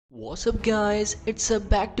What's up guys, it's a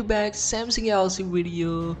back-to-back Samsung Galaxy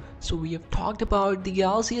video. So we have talked about the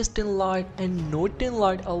Galaxy S10 Lite and Note 10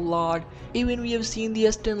 Lite a lot. Even we have seen the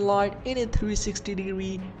S10 Lite in a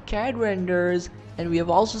 360-degree CAD renders, and we have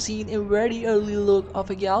also seen a very early look of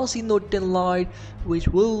a Galaxy Note 10 Lite, which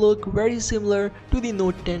will look very similar to the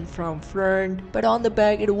Note 10 from front, but on the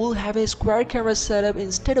back it will have a square camera setup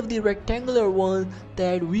instead of the rectangular one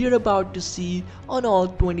that we are about to see on all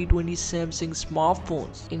 2020 Samsung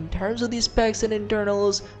smartphones. In terms of the specs and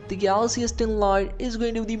internals, the Galaxy S10 Lite is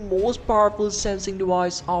going to be the most powerful Samsung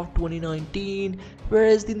device of 2019,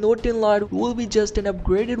 whereas the Note 10 Lite will be just an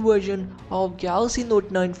upgraded version of Galaxy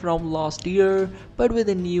Note 9 from last year, but with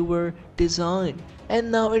a newer design. And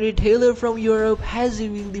now a retailer from Europe has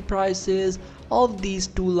revealed the prices of these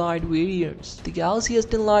two Lite variants. The Galaxy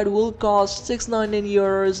S10 Lite will cost 699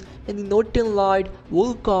 euros and the Note 10 Lite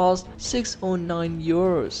will cost 609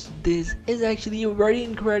 euros. This is actually very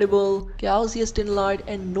incredible. Galaxy S10 Lite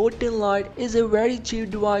and Note 10 Lite is a very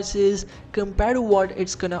cheap devices compared to what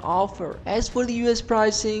it's gonna offer. As for the US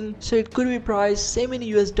pricing, so it could be priced same in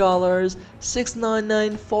US dollars,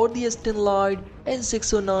 699 for the S10 Lite and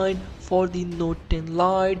 609 for the Note 10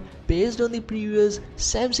 Lite based on the previous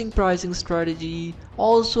Samsung pricing strategy.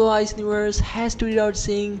 Also, Ice Universe has tweeted out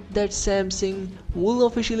saying that Samsung will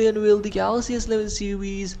officially unveil the Galaxy S11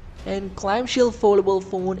 series and clamshell foldable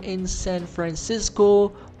phone in San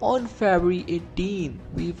Francisco on February 18.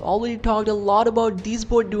 We've already talked a lot about these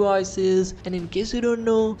both devices, and in case you don't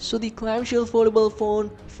know, so the clamshell foldable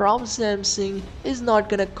phone from Samsung is not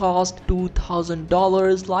gonna cost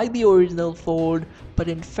 $2,000 like the original Fold, but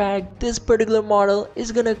in fact this particular model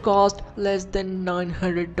is gonna cost less than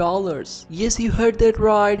 $900. Yes, you heard that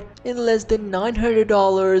right, in less than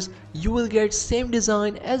 $900 you will get same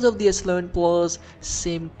design as of the S11 Plus,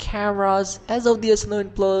 same cameras as of the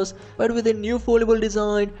S11 Plus, but with a new foldable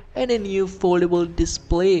design and a new foldable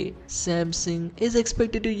display. Samsung is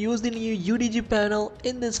expected to use the new UDG panel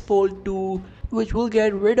in this Fold 2, which will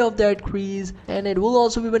get rid of that crease, and it will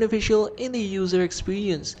also be beneficial in the user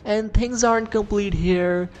experience. And things aren't complete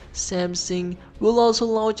here. Samsung will also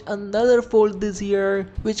launch another Fold this year,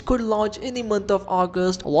 which could launch in the month of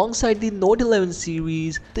August alongside the Note 11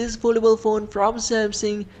 series. This foldable phone from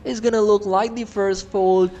Samsung is gonna look like the first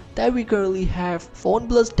Fold that we currently have, phone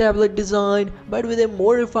plus tablet design, but with a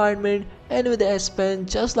more refinement and with the S Pen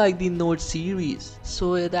just like the Note series.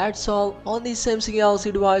 So yeah, that's all on the Samsung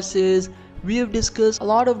Galaxy devices. We have discussed a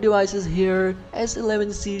lot of devices here: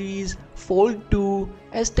 S11 series, Fold 2,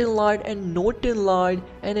 S10 Lite and Note 10 Lite,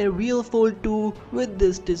 and a real Fold 2 with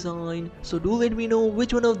this design. So do let me know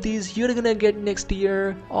which one of these you're gonna get next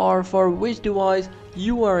year, or for which device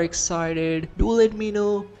you are excited. Do let me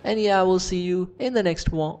know, and yeah, I will see you in the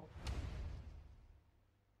next one.